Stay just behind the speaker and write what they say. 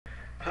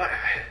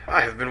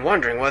I have been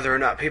wondering whether or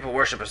not people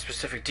worship a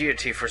specific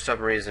deity for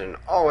some reason.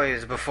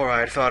 Always before I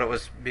had thought it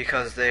was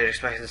because they had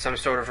expected some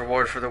sort of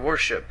reward for their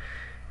worship,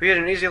 be it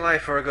an easy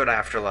life or a good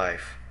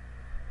afterlife.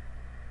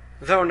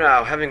 Though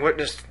now, having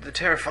witnessed the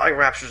terrifying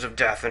raptures of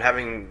death and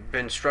having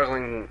been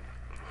struggling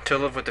to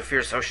live with the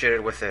fear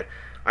associated with it,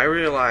 I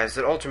realize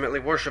that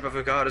ultimately worship of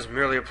a god is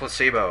merely a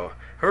placebo.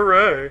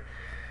 Hooray!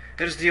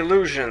 It is the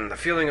illusion, the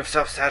feeling of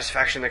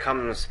self-satisfaction that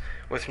comes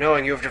with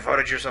knowing you have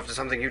devoted yourself to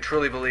something you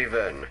truly believe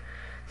in.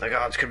 The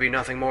gods could be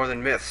nothing more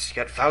than myths,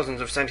 yet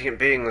thousands of sentient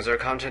beings are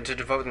content to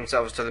devote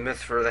themselves to the myth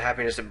for the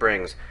happiness it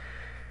brings.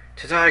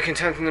 To die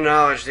content in the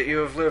knowledge that you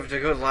have lived a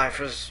good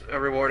life is a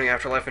rewarding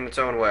afterlife in its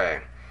own way.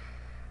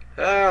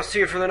 I'll see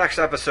you for the next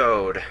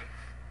episode.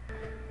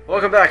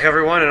 Welcome back,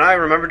 everyone, and I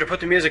remembered to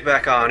put the music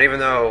back on, even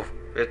though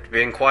it's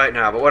being quiet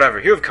now, but whatever.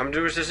 You have come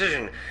to a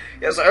decision.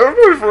 Yes, I have,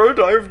 my friend.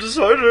 I have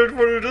decided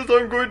what it is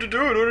I'm going to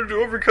do in order to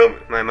overcome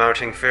my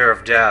mounting fear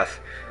of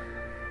death.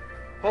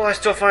 While I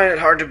still find it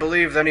hard to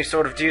believe that any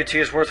sort of deity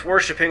is worth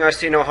worshipping, I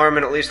see no harm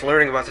in at least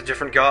learning about the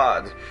different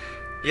gods.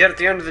 Yet at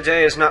the end of the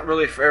day, it's not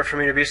really fair for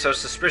me to be so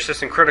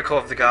suspicious and critical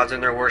of the gods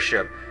and their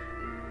worship.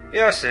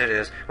 Yes, it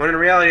is, when in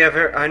reality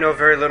I know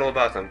very little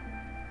about them.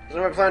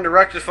 So I plan to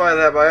rectify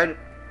that by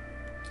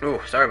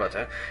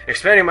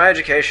expanding my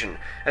education.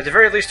 At the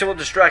very least, it will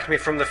distract me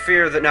from the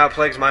fear that now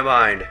plagues my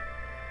mind.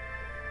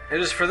 It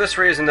is for this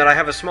reason that I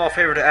have a small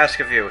favor to ask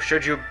of you,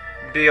 should you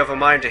be of a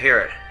mind to hear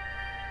it.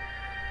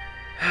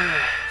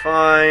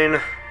 Fine.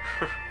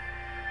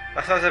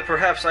 I thought that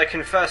perhaps I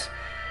confess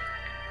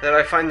that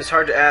I find this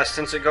hard to ask,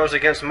 since it goes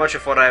against much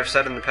of what I have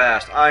said in the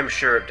past. I'm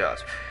sure it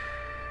does.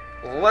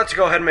 Let's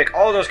go ahead and make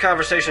all those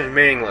conversations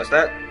meaningless.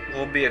 That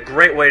will be a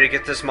great way to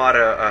get this mod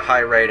a high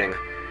rating.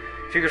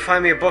 If you could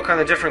find me a book on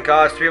the different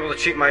gods to be able to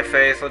cheat my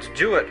faith, let's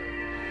do it.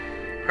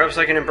 Perhaps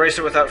I can embrace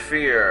it without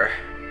fear.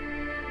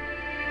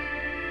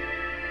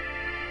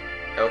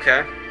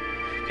 Okay.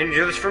 Can you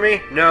do this for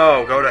me?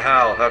 No, go to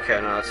hell.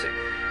 Okay, now let's see.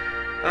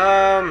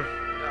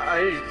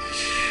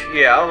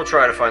 Yeah, I will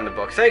try to find the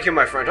book. Thank you,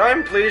 my friend. I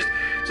am pleased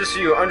to see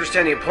you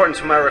understand the importance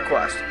of my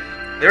request.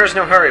 There is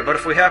no hurry, but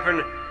if we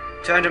happen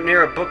to end up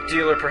near a book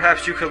dealer,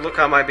 perhaps you could look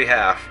on my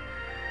behalf.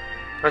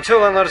 Until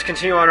then, let us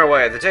continue on our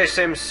way. The day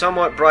seems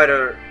somewhat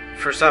brighter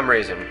for some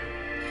reason.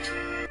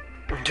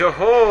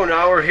 Oh,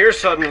 now we're here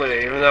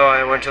suddenly, even though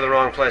I went to the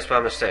wrong place by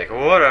mistake.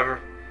 Whatever.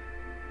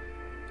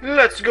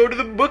 Let's go to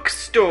the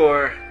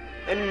bookstore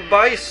and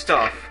buy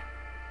stuff.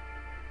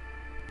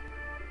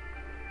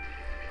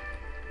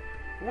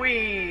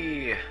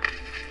 Whee!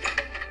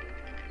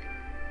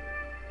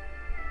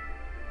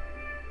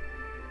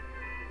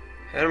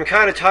 And I'm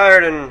kind of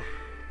tired and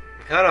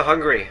kind of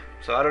hungry,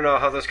 so I don't know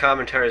how this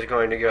commentary is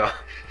going to go.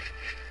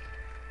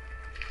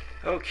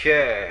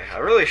 Okay, I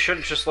really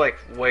should just,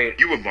 wait.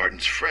 You were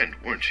Martin's friend,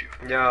 weren't you?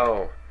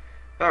 No.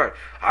 Alright,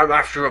 I'm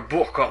after a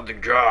book on the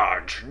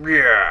gods.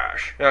 Yes.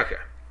 Okay.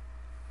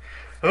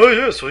 Oh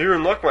yes, well you're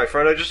in luck, my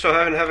friend. I just so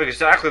happen to have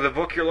exactly the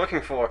book you're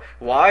looking for.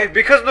 Why?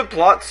 Because the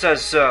plot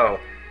says so.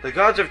 The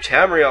Gods of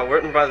Tamriel,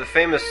 written by the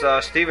famous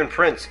Stephen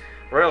Prince,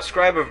 royal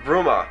scribe of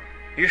Bruma.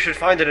 You should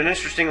find it an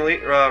interesting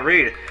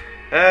read.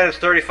 And it's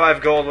 35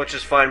 gold, which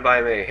is fine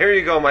by me. Here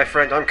you go, my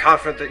friend. I'm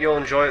confident that you'll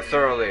enjoy it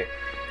thoroughly.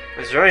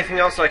 Is there anything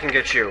else I can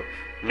get you?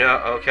 No,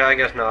 okay, I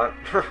guess not.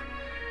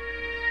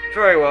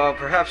 Very well,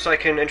 perhaps I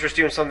can interest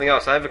you in something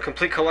else. I have a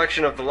complete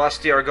collection of the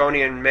lusty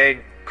Argonian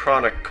Maid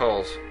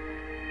Chronicles.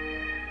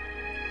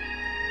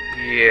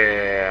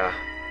 Yeah.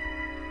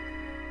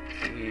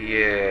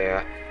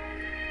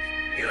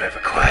 You have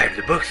acquired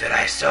the book that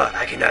I sought.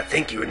 I cannot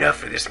thank you enough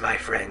for this, my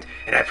friend,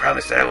 and I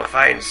promise that I will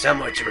find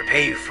someone to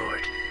repay you for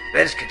it.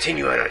 Let us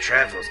continue on our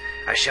travels.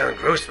 I shall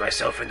engross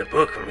myself in the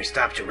book when we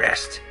stop to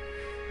rest.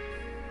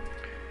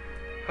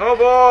 Oh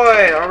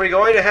boy, are we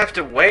going to have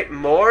to wait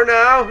more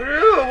now?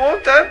 Ew,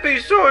 won't that be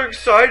so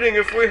exciting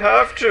if we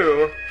have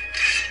to?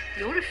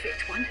 You're a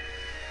fit one.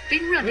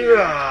 Been running.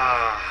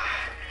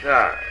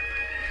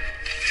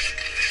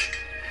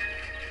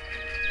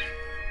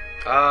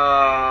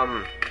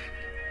 Alright.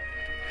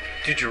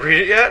 Did you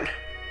read it yet?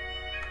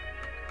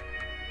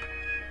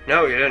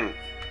 No, you didn't.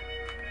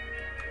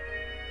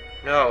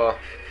 No, well.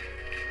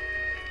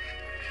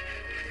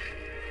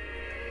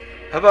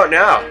 How about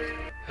now?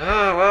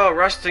 Oh, well,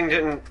 resting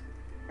didn't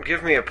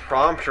give me a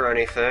prompt or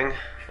anything.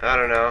 I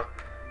don't know.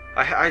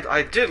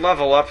 I did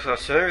level up, though,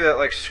 so maybe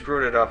that,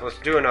 screwed it up. Let's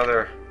do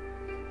another.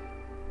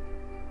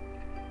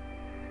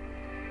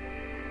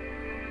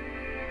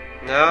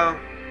 No?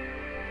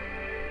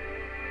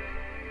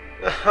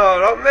 Oh,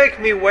 don't make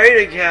me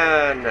wait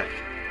again!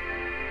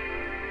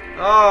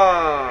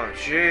 Oh,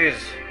 jeez.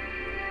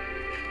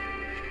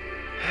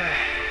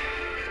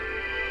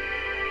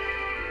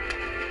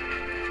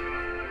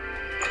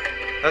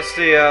 That's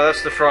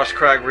the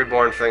Frostcrag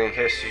Reborn thing, in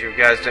case you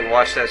guys didn't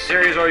watch that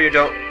series, or you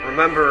don't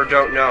remember or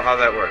don't know how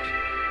that works.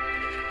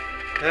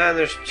 And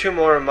there's 2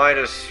 more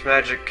Midas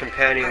Magic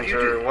Companions,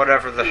 or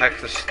whatever the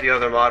heck the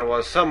other mod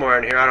was, somewhere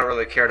in here. I don't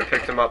really care to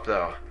pick them up,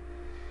 though.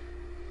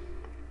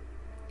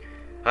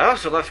 I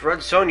also left Red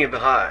Sonja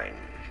behind.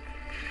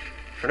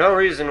 For no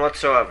reason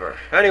whatsoever.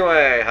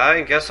 Anyway,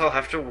 I guess I'll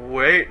have to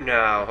wait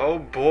now. Oh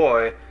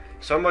boy.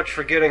 So much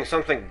for getting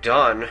something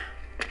done.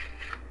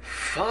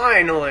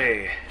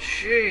 Finally!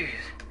 Jeez.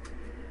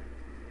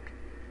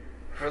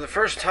 For the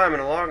first time in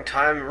a long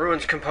time,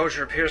 Ruin's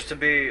composure appears to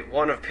be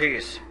one of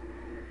peace.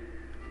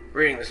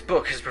 Reading this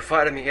book has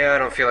provided me, I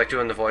don't feel like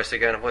doing the voice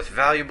again, with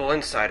valuable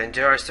insight and,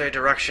 dare I say,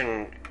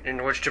 direction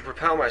in which to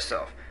propel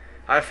myself.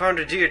 I have found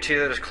a deity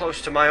that is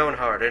close to my own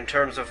heart in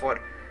terms of what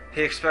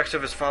he expects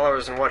of his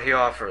followers and what he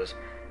offers.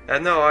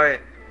 And though I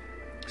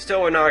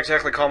still would not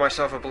exactly call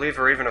myself a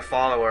believer or even a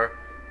follower,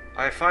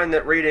 I find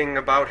that reading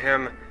about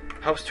him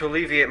helps to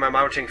alleviate my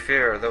mounting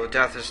fear, though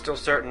death is still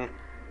certain,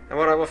 and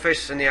what I will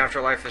face in the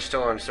afterlife is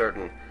still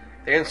uncertain.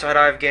 The insight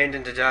I have gained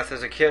into death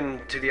is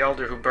akin to the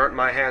elder who burnt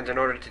my hand in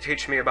order to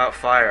teach me about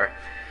fire.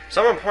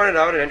 Someone pointed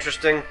out an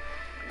interesting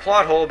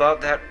plot hole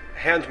about that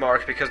hand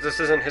mark because this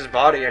isn't his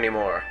body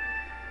anymore.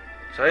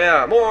 So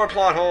yeah, more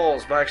plot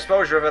holes. By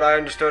exposure of it I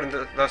understood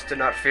and thus did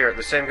not fear it.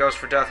 The same goes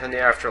for death and the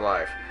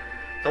afterlife.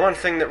 The one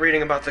thing that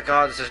reading about the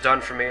gods has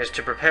done for me is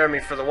to prepare me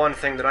for the one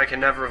thing that I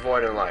can never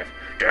avoid in life.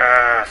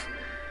 Death!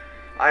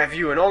 I have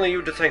you and only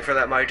you to thank for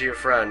that, my dear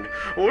friend.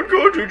 What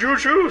god did you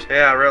choose?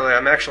 Yeah, really,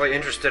 I'm actually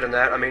interested in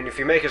that. I mean, if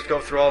you make us go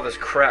through all this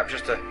crap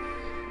just to...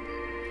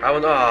 I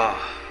will...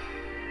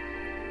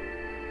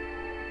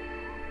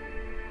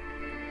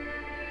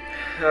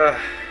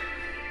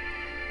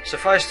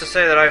 Suffice to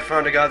say that I have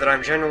found a god that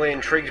I'm genuinely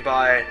intrigued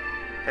by,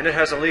 and it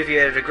has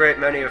alleviated a great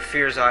many of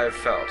fears I have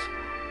felt.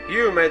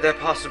 You made that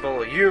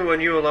possible. You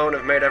and you alone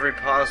have made every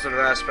positive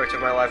aspect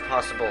of my life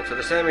possible, to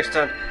the same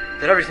extent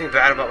that everything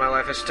bad about my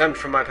life has stemmed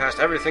from my past.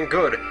 Everything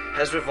good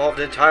has revolved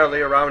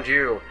entirely around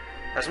you.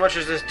 As much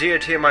as this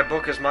deity in my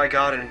book is my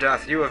god in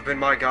death, you have been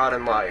my god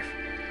in life.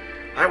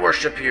 I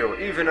worship you,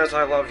 even as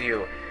I love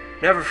you.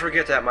 Never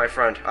forget that, my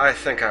friend. I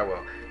think I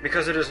will,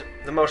 because it is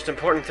the most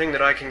important thing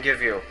that I can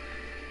give you.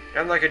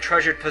 And like a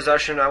treasured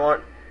possession, I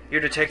want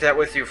you to take that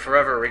with you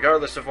forever,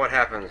 regardless of what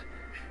happens.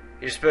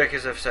 You speak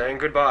as if saying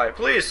goodbye.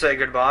 Please say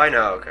goodbye.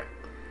 No, okay.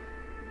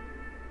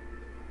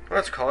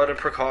 Let's call it a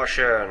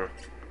precaution.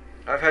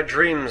 I've had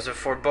dreams of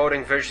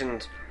foreboding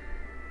visions,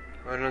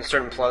 an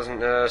uncertain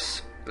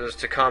pleasantness. There's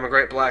to come a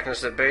great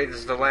blackness that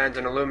bathes the land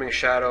in a looming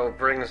shadow,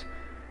 brings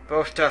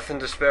both death and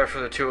despair for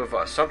the two of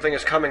us. Something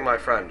is coming, my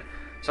friend.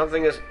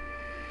 Something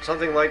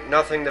like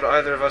nothing that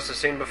either of us has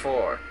seen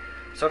before.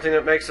 Something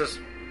that makes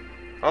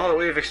all that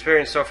we have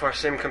experienced so far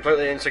seem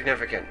completely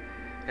insignificant.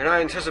 And I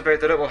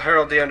anticipate that it will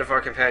herald the end of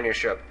our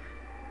companionship.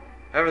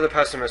 Ever the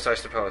pessimist, I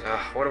suppose.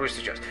 What do we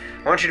suggest?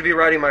 I want you to be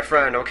ready, my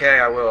friend. Okay,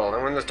 I will.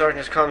 And when this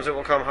darkness comes, it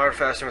will come hard,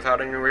 fast, and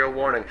without any real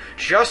warning.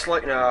 Just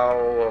like now.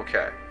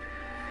 Okay.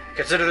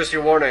 Consider this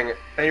your warning,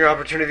 and your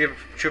opportunity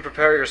to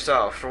prepare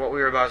yourself for what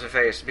we are about to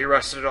face. Be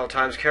rested at all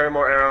times. Carry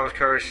more arrows,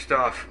 courage,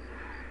 stuff.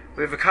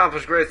 We have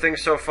accomplished great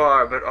things so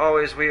far, but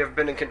always we have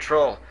been in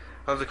control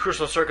of the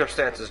crucial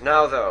circumstances.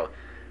 Now, though,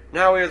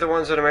 now we are the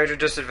ones at a major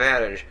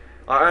disadvantage.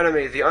 Our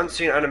enemy, the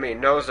unseen enemy,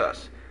 knows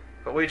us,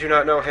 but we do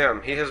not know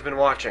him. He has been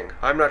watching.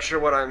 I'm not sure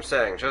what I am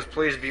saying. Just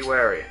please be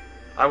wary.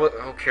 I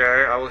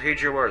will heed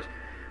your words.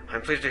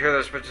 I'm pleased to hear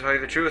this, but to tell you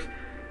the truth,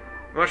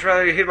 I'd much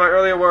rather you heed my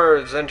earlier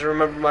words than to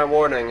remember my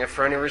warning. If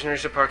for any reason you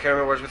should part, carry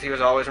my words with you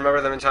as always.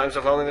 Remember them in times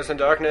of loneliness and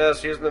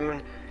darkness. Use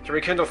them to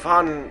rekindle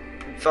fond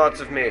thoughts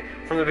of me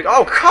from the beginning.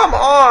 Oh, come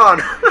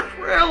on!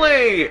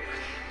 Really?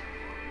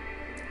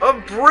 A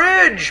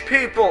bridge,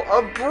 people!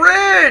 A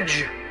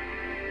bridge!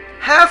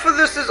 Half of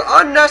this is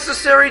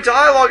unnecessary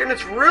dialogue, and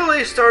it's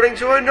really starting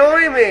to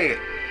annoy me.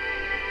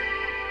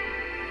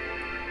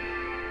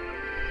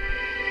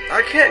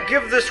 I can't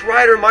give this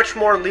writer much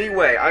more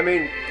leeway. I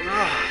mean,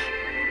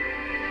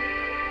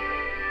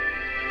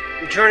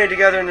 journey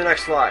together in the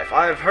next life.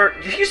 I have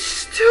heard... He's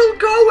still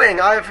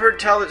going! I have heard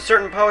tell that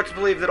certain poets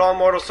believe that all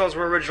mortal souls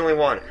were originally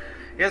one.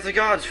 Yet the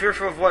gods,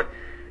 fearful of what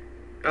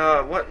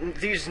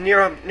these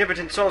near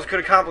omnipotent souls could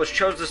accomplish,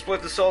 chose to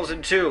split the souls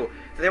in two.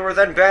 They were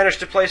then banished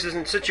to places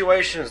and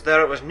situations that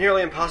it was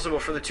nearly impossible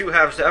for the two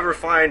halves to ever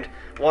find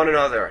one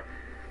another.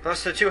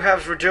 Thus the two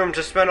halves were doomed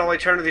to spend all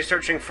eternity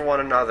searching for one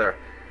another.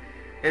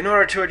 In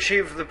order to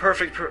achieve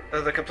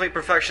the complete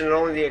perfection that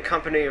only the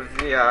company of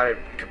the... I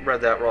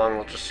read that wrong,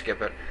 we'll just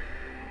skip it.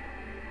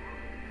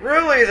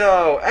 Really,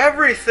 though,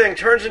 everything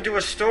turns into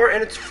a story,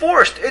 and it's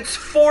forced. It's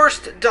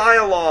forced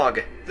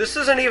dialogue. This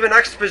isn't even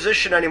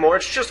exposition anymore,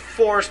 it's just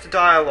forced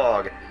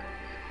dialogue.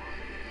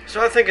 So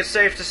I think it's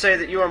safe to say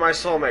that you are my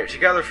soulmate,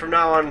 together from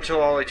now on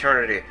until all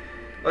eternity.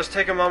 Let's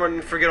take a moment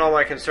and forget all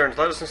my concerns.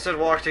 Let us instead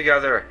walk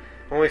together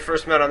when we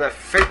first met on that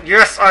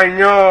Yes, I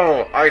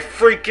know! I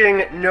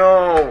freaking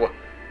know!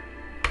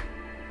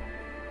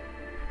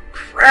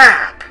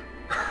 Crap!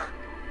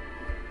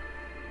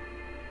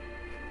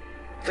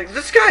 Like,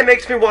 this guy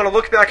makes me want to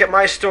look back at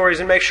my stories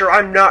and make sure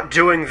I'm not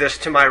doing this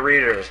to my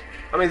readers.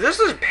 I mean, this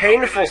is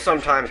painful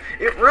sometimes.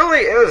 It really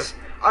is.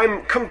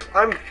 I'm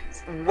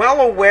well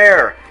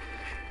aware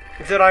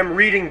that I'm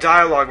reading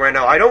dialogue right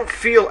now. I don't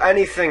feel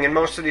anything in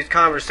most of these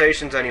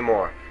conversations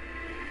anymore.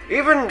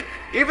 Even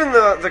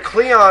the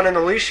Cleon and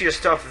Alicia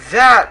stuff,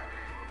 that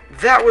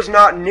that was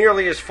not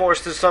nearly as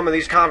forced as some of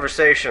these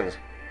conversations.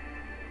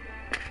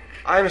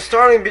 I'm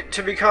starting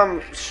to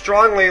become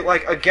strongly,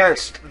 like,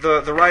 against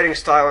the writing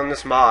style in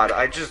this mod.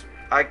 I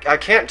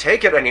can't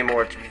take it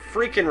anymore. It's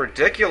freaking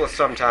ridiculous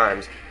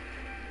sometimes.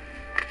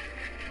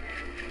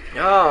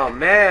 Oh,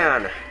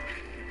 man.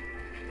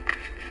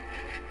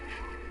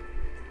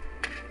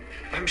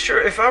 I'm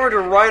sure if I were to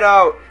write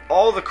out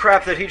all the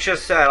crap that he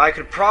just said, I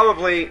could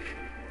probably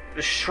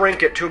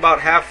shrink it to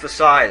about half the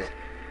size.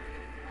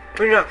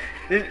 I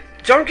mean,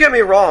 don't get me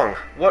wrong.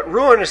 What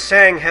Ruin is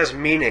saying has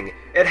meaning.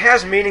 It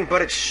has meaning,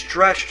 but it's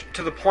stretched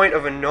to the point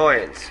of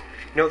annoyance.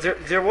 You know,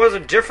 there was a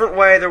different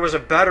way, there was a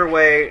better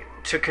way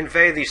to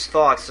convey these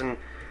thoughts, and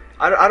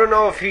I don't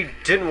know if he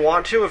didn't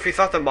want to, if he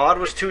thought the mod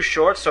was too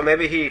short, so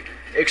maybe he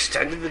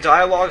extended the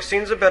dialogue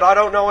scenes a bit. I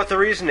don't know what the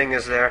reasoning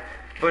is there,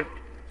 but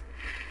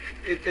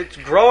it's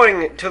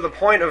growing to the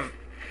point of...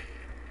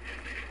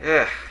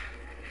 Ugh.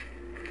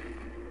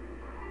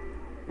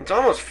 It's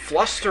almost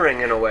flustering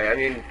in a way. I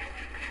mean,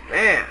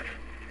 man.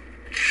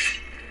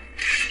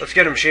 Let's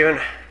get him,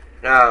 Sheevan.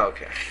 Oh,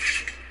 okay.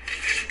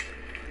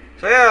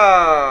 So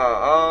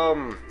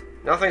yeah,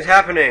 nothing's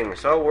happening,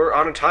 so we're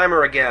on a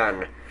timer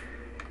again.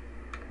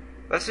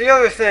 That's the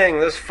other thing,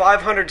 this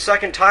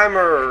 500-second timer,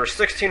 or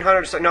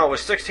 1600, no, it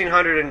was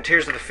 1600 in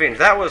Tears of the Fiend.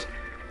 That was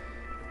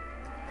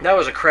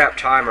a crap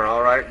timer,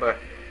 alright, but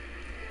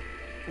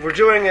we're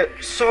doing it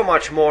so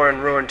much more in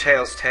Ruined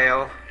Tale's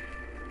Tale.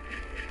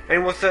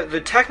 And with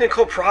the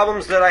technical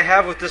problems that I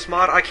have with this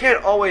mod, I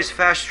can't always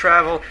fast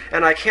travel,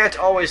 and I can't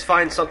always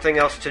find something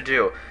else to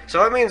do.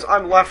 So that means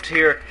I'm left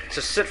here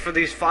to sit for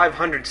these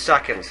 500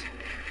 seconds,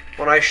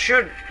 when I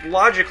should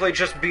logically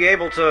just be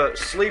able to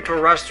sleep or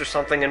rest or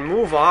something and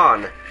move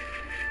on.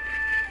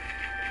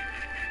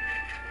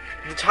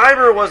 The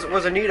timer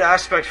was a neat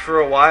aspect for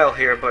a while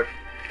here, but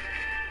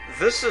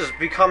this is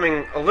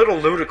becoming a little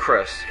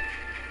ludicrous.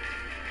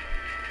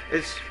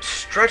 It's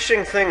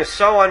stretching things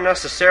so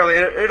unnecessarily,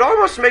 and it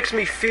almost makes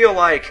me feel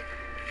like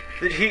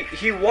that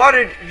he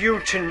wanted you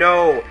to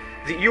know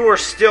that you are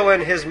still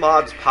in his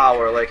mod's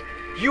power. Like,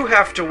 you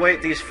have to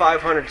wait these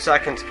 500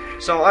 seconds,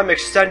 so I'm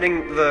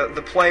extending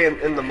the play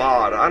in the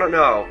mod. I don't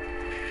know.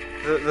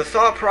 The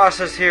thought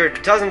process here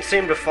doesn't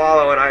seem to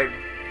follow, and I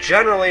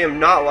generally am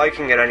not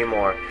liking it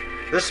anymore.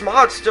 This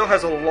mod still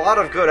has a lot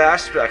of good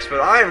aspects,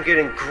 but I am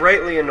getting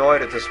greatly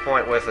annoyed at this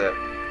point with it.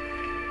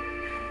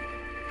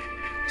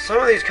 Some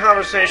of these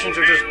conversations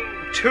are just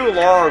too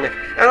long,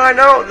 and I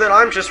know that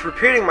I'm just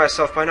repeating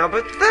myself by now,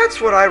 but that's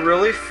what I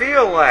really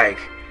feel like.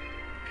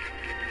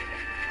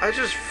 I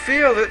just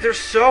feel that they're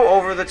so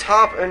over the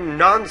top and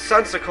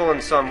nonsensical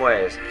in some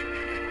ways.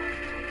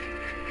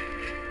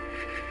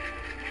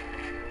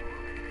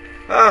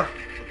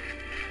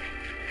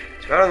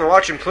 It's better than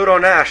watching Pluto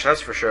Nash,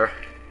 that's for sure.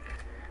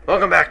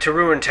 Welcome back to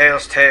Ruined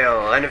Tale's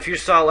Tale, and if you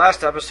saw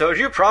last episode,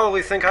 you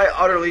probably think I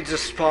utterly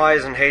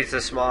despise and hate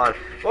this mod.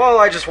 Well,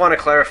 I just want to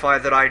clarify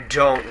that I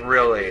don't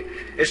really.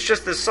 It's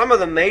just that some of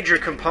the major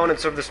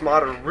components of this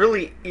mod are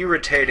really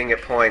irritating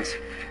at points.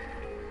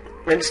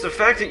 And it's the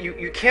fact that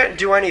you can't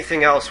do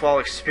anything else while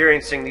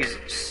experiencing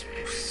these...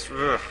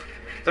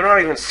 They're not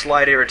even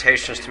slight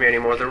irritations to me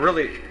anymore.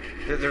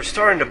 They're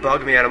starting to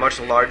bug me on a much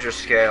larger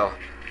scale.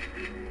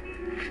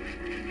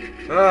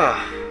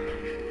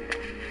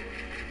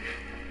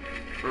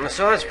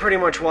 So that's pretty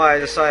much why I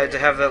decided to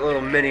have that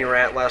little mini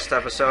rant last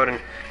episode and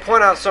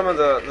point out some of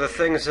the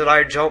things that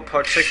I don't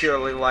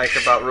particularly like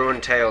about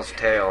Ruined Tale's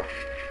Tale.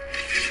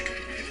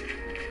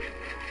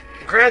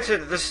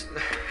 Granted, this...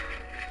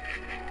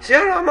 See, I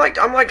don't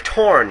know, I'm like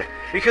torn,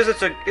 because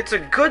it's a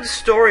good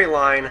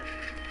storyline,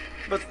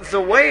 but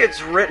the way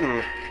it's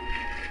written,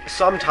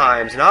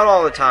 sometimes, not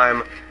all the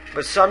time,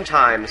 but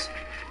sometimes,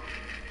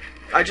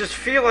 I just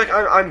feel like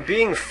I'm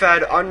being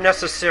fed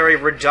unnecessary,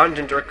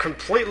 redundant, or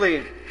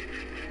completely...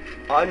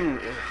 I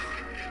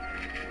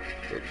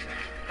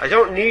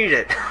don't need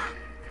it.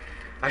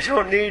 I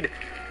don't need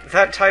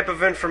that type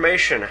of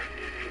information.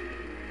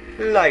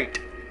 Light.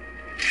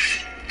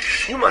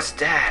 You must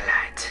die,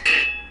 Light.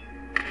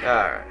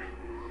 Alright.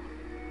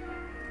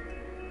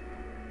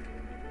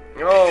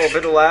 Oh, a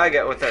bit of lag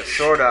with that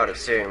sword out, it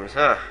seems,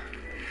 huh?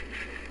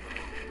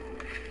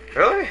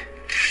 Really?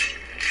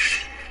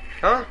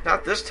 Huh?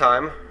 Not this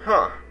time.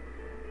 Huh.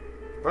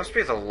 Must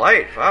be the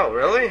light. Wow,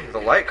 really? The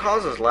light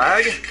causes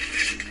lag?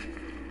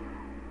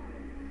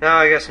 No,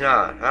 I guess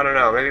not. I don't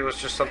know. Maybe it was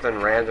just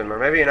something random, or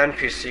maybe an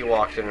NPC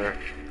walked in or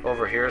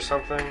over here or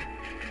something.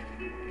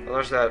 Well,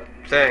 there's that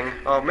thing.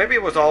 Oh, maybe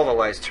it was all the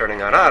lights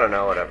turning on. I don't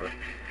know, whatever.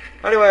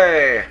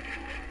 Anyway,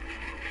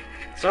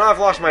 so now I've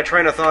lost my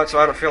train of thought, so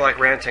I don't feel like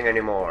ranting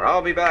anymore.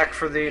 I'll be back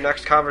for the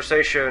next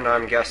conversation,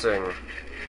 I'm guessing.